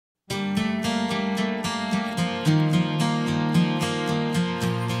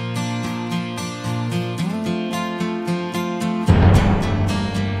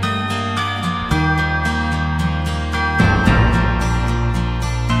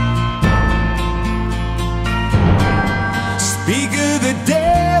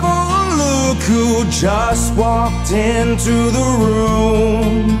you just walked into the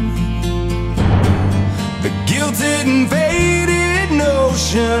room. The gilded and faded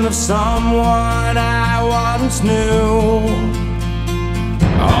notion of someone I once knew.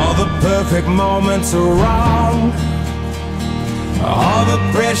 All the perfect moments are wrong, all the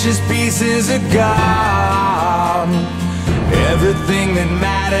precious pieces are gone. Everything that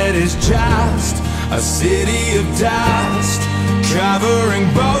mattered is just a city of dust covering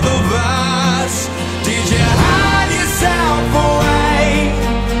both of us. Did you hide yourself away?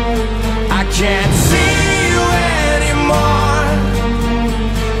 I can't see you anymore.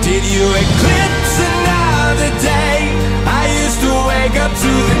 Did you eclipse another day? I used to wake up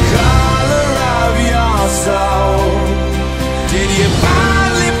to the color of your soul. Did you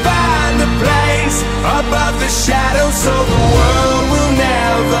finally find a place above the shadows so the world will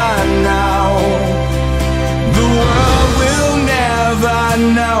never know? The world will never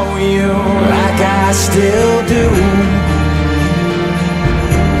know you like I still do.